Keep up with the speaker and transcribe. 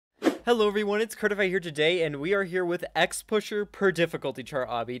Hello everyone, it's Curtified here today, and we are here with X Pusher per difficulty chart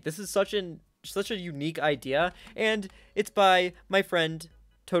Obby. This is such a unique idea, and it's by my friend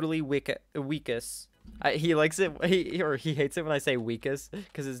Totally Weakus. He likes it, he hates it when I say Weakus,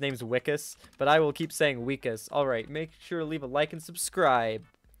 because his name's Wickus, but I will keep saying Weakus. Alright, make sure to leave a like and subscribe.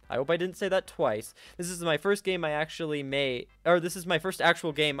 I hope I didn't say that twice. This is my first game I actually made, or this is my first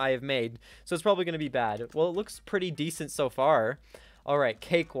actual game I have made, so it's probably going to be bad. Well, it looks pretty decent so far. Alright,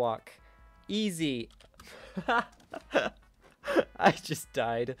 cakewalk. Easy. I just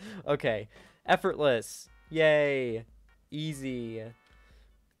died. Okay. Effortless. Yay. Easy.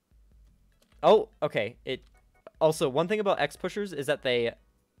 Oh, okay. Also, one thing about X pushers is that they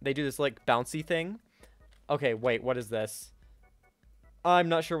do this like bouncy thing. Okay, wait, what is this? I'm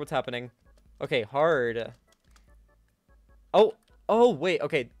not sure what's happening. Okay, hard. Oh, wait,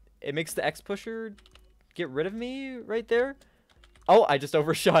 okay. It makes the X pusher get rid of me right there. Oh, I just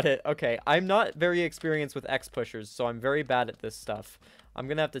overshot it. Okay, I'm not very experienced with X pushers, so I'm very bad at this stuff. I'm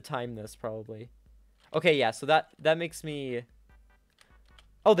gonna have to time this probably. Okay, yeah, so that makes me...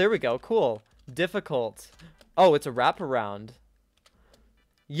 Oh, there we go. Cool. Difficult. Oh, it's a wraparound.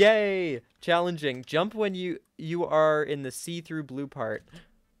 Yay! Challenging. Jump when you are in the see-through blue part.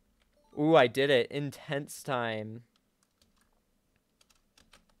 Ooh, I did it. Intense time.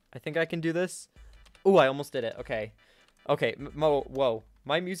 I think I can do this. Ooh, I almost did it. Okay. Okay, whoa.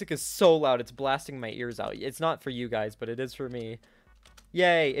 My music is so loud, it's blasting my ears out. It's not for you guys, but it is for me.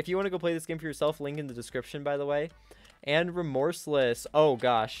 Yay! If you want to go play this game for yourself, link in the description, by the way. And Remorseless. Oh,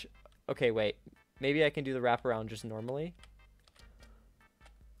 gosh. Okay, wait. Maybe I can do the wraparound just normally.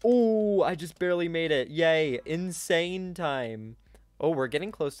 Oh, I just barely made it. Yay. Insane time. Oh, we're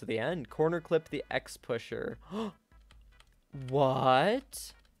getting close to the end. Corner clip the X pusher.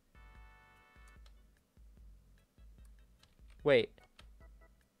 What? Wait.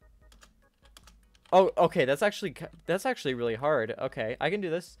 Oh, okay, that's actually really hard. Okay, I can do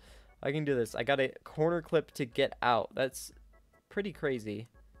this. I can do this. I got a corner clip to get out. That's pretty crazy.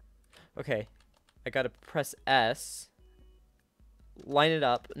 Okay. I gotta press S. Line it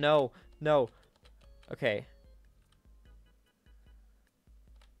up. No. Okay.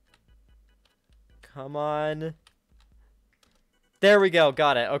 Come on. There we go.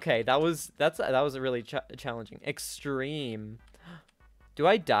 Got it. Okay, that was a really challenging. Extreme. Do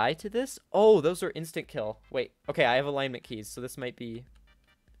I die to this? Oh, those are instant kill. Wait. Okay, I have alignment keys, so this might be...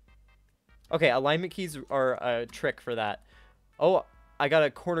 Okay, alignment keys are a trick for that. Oh, I got a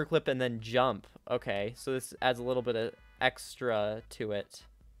corner clip and then jump. Okay, so this adds a little bit of extra to it.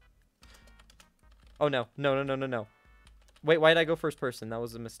 Oh, no. No. Wait, why did I go first person? That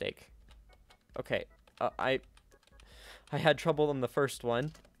was a mistake. Okay, I had trouble on the first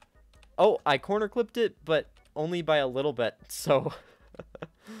one. Oh, I corner clipped it, but only by a little bit, so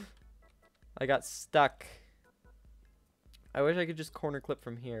I got stuck. I wish I could just corner clip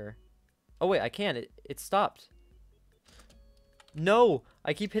from here. Oh wait, I can. It stopped. No,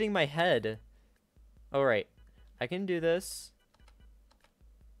 I keep hitting my head. All right, I can do this.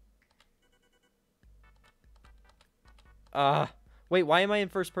 Wait, why am I in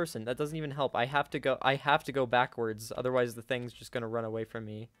first person? That doesn't even help. I have to go backwards, otherwise the thing's just gonna run away from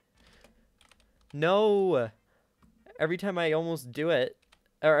me. No! Every time I almost do it,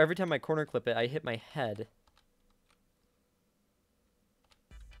 or every time I corner clip it, I hit my head.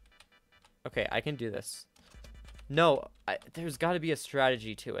 Okay, I can do this. No, there's gotta be a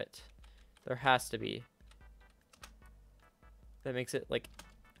strategy to it. There has to be. That makes it like...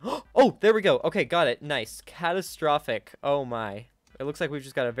 Oh, there we go. Okay, got it. Nice. Catastrophic. Oh my. It looks like we've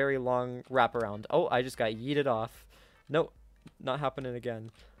just got a very long wraparound. Oh, I just got yeeted off. Nope. Not happening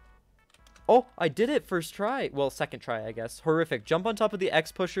again. Oh, I did it first try. Well, second try, I guess. Horrific. Jump on top of the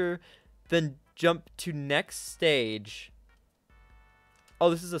X pusher, then jump to next stage.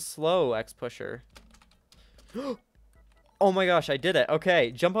 Oh, this is a slow X pusher. Oh my gosh, I did it. Okay,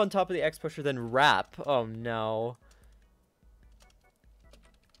 jump on top of the X pusher, then wrap. Oh no.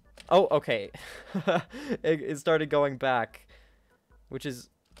 Oh, okay. It started going back, which is...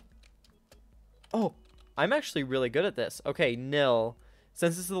 Oh, I'm actually really good at this. Okay, nil.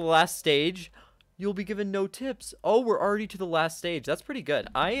 Since this is the last stage, you'll be given no tips. Oh, we're already to the last stage. That's pretty good.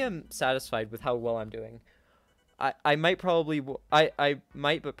 I am satisfied with how well I'm doing. I might probably... I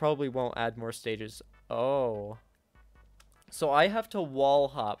might, but probably won't add more stages. Oh. So I have to wall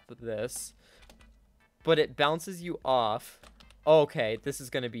hop this, but it bounces you off. Okay, this is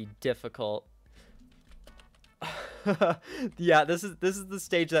gonna be difficult. Yeah, this is the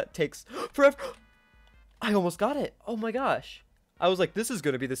stage that takes forever. I almost got it. Oh my gosh. I was like, this is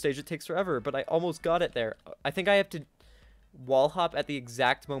gonna be the stage that takes forever, but I almost got it there. I think I have to... wall hop at the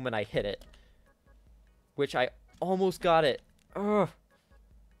exact moment I hit it. Which I almost got it. Ugh.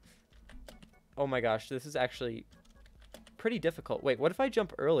 Oh my gosh, this is actually pretty difficult. Wait, what if I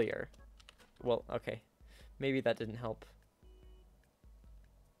jump earlier? Well, okay. Maybe that didn't help.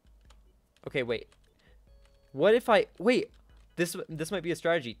 Okay, wait. What if I... Wait! This might be a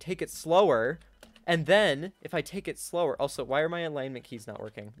strategy. Take it slower, and then, if I take it slower... Also, why are my alignment keys not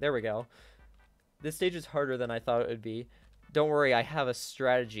working? There we go. This stage is harder than I thought it would be. Don't worry, I have a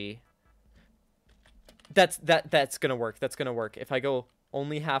strategy. That's gonna work. That's gonna work. If I go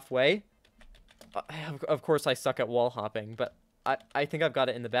only halfway... Of course, I suck at wall hopping, but I think I've got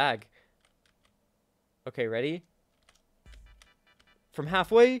it in the bag. Okay, ready? From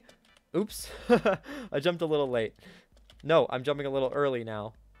halfway... Oops. I jumped a little late. No, I'm jumping a little early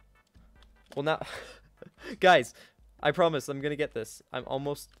now. Well, now... Guys, I promise I'm gonna get this. I'm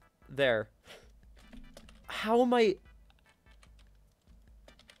almost there. How am I...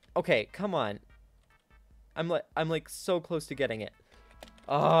 Okay, come on. I'm like so close to getting it.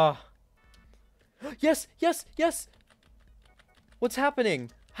 Ah. Yes, yes, yes! What's happening?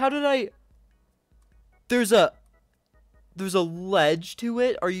 How did I... There's a ledge to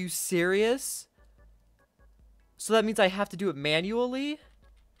it? Are you serious? So that means I have to do it manually?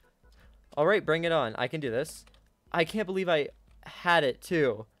 Alright, bring it on. I can do this. I can't believe I had it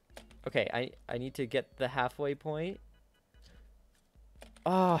too. Okay, I need to get the halfway point.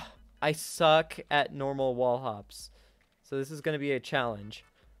 Ah, oh, I suck at normal wall hops. So this is going to be a challenge.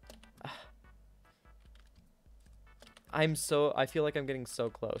 I feel like I'm getting so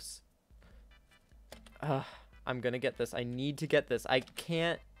close. I'm gonna get this. I need to get this. I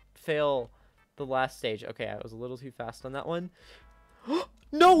can't fail the last stage. Okay, I was a little too fast on that one.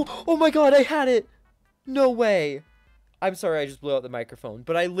 No! Oh my god, I had it! No way! I'm sorry, I just blew out the microphone,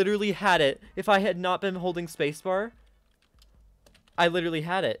 but I literally had it. If I had not been holding spacebar, I literally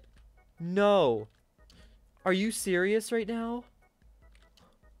had it. No. Are you serious right now?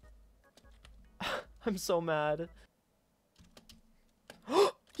 I'm so mad.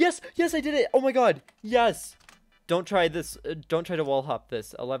 Yes, yes, I did it. Oh my god. Yes. Don't try this. Don't try to wall hop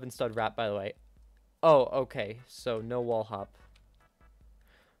this. 11 stud wrap, by the way. Oh, okay. So no wall hop.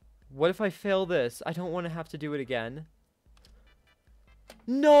 What if I fail this? I don't want to have to do it again.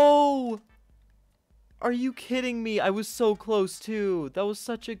 No! Are you kidding me? I was so close too. That was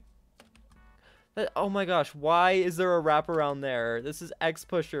such a... oh my gosh. Why is there a wraparound there? This is X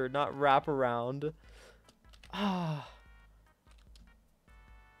pusher, not wraparound. Ah.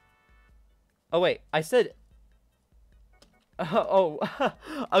 Oh, wait. I said... oh.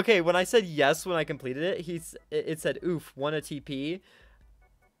 Okay, when I said yes when I completed it, it said, oof, won a TP.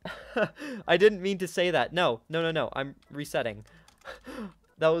 I didn't mean to say that. No. I'm resetting.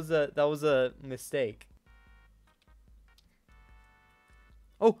 That was a mistake.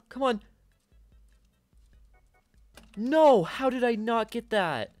 Oh, come on. No, how did I not get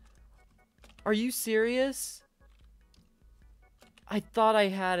that? Are you serious? I thought I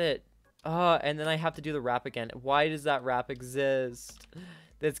had it. And then I have to do the wrap again. Why does that wrap exist?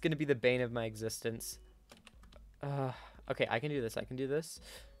 That's gonna be the bane of my existence. Okay, I can do this. I can do this.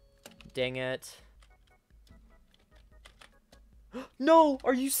 Dang it. No!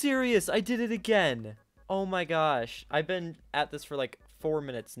 Are you serious? I did it again. Oh my gosh. I've been at this for like 4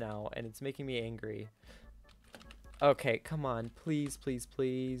 minutes now, and it's making me angry. Okay, come on. Please, please,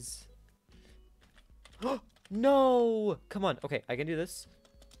 please. No! Come on. Okay, I can do this.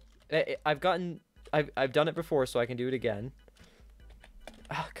 I've done it before, so I can do it again.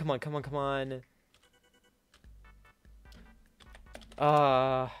 Come on, come on, come on.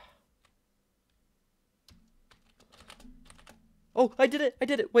 Oh, I did it! I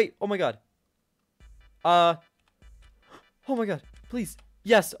did it! Wait, oh my god. Oh my god, please.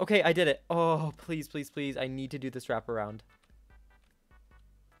 Yes, okay, I did it. Oh, please, please, please. I need to do this wraparound.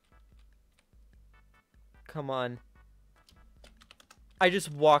 Come on. I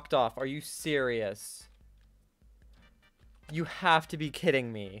just walked off. Are you serious? You have to be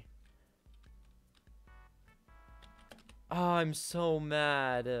kidding me. Oh, I'm so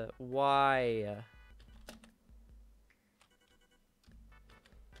mad. Why?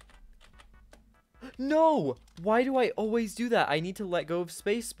 No! Why do I always do that? I need to let go of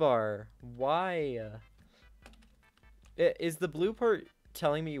spacebar. Why? Is the blue part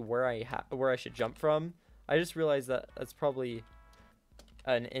telling me where I should jump from? I just realized that that's probably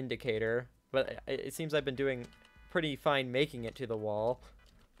an indicator, but it seems I've been doing pretty fine making it to the wall.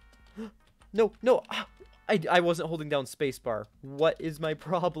 No, no, I wasn't holding down spacebar. What is my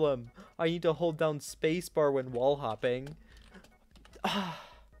problem? I need to hold down spacebar when wall hopping.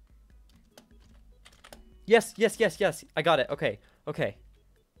 Yes, yes, yes, yes. I got it. Okay, okay.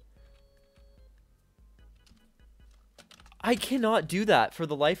 I cannot do that for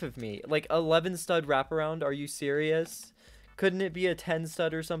the life of me. Like, 11 stud wraparound, are you serious? Couldn't it be a 10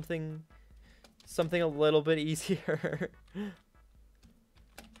 stud or something? Something a little bit easier.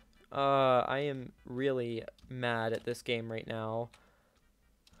 I am really mad at this game right now.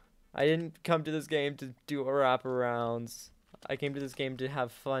 I didn't come to this game to do wraparounds. I came to this game to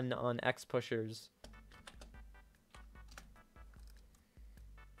have fun on X pushers.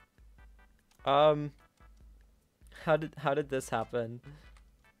 How did this happen?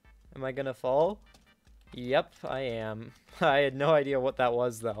 Am I gonna fall? Yep, I am. I had no idea what that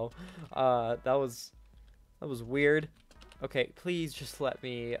was though. That was weird. Okay, please just let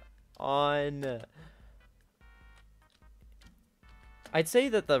me on. I'd say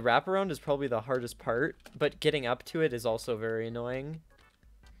that the wraparound is probably the hardest part, but getting up to it is also very annoying.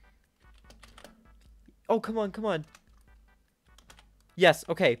 Oh, come on, come on. Yes,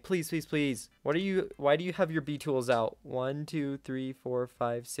 okay, please, please, please. Why do you have your B tools out? 1, 2, 3, 4,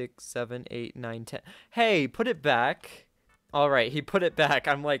 5, 6, 7, 8, 9, 10. Hey, put it back. All right, he put it back.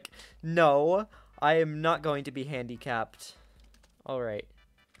 I'm like, no, I am not going to be handicapped. All right.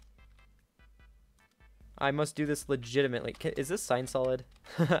 I must do this legitimately. Is this sign solid?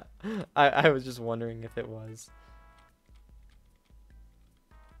 I was just wondering if it was.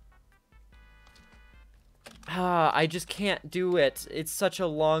 I just can't do it. It's such a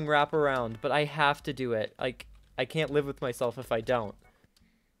long wraparound, but I have to do it. Like, I can't live with myself if I don't.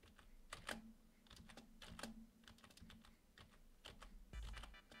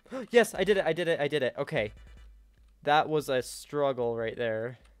 Yes, I did it, I did it, I did it. Okay. That was a struggle right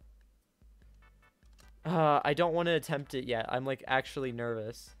there. I don't want to attempt it yet. I'm, like, actually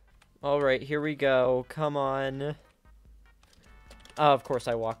nervous. Alright, here we go. Come on. Of course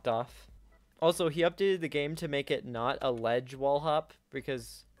I walked off. Also, he updated the game to make it not a ledge wall hop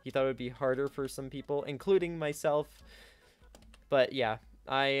because he thought it would be harder for some people, including myself. But yeah,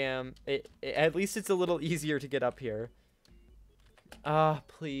 I am. At least it's a little easier to get up here.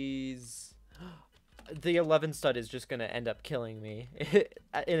 Please. The 11 stud is just gonna end up killing me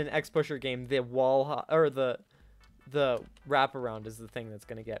in an X pusher game. The wall hop or the wraparound is the thing that's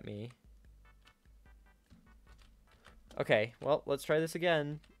gonna get me. Okay, well, let's try this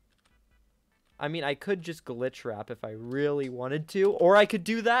again. I mean, I could just glitch wrap if I really wanted to, or I could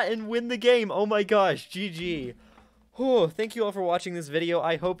do that and win the game. Oh my gosh, GG. Oh, thank you all for watching this video.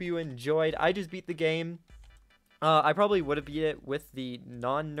 I hope you enjoyed. I just beat the game. I probably would have beat it with the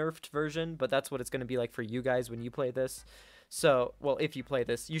non-nerfed version, but that's what it's going to be like for you guys when you play this. So, well, if you play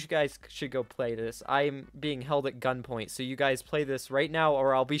this, you guys should go play this. I'm being held at gunpoint, so you guys play this right now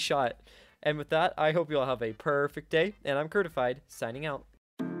or I'll be shot. And with that, I hope you all have a perfect day, and I'm Curtified, signing out.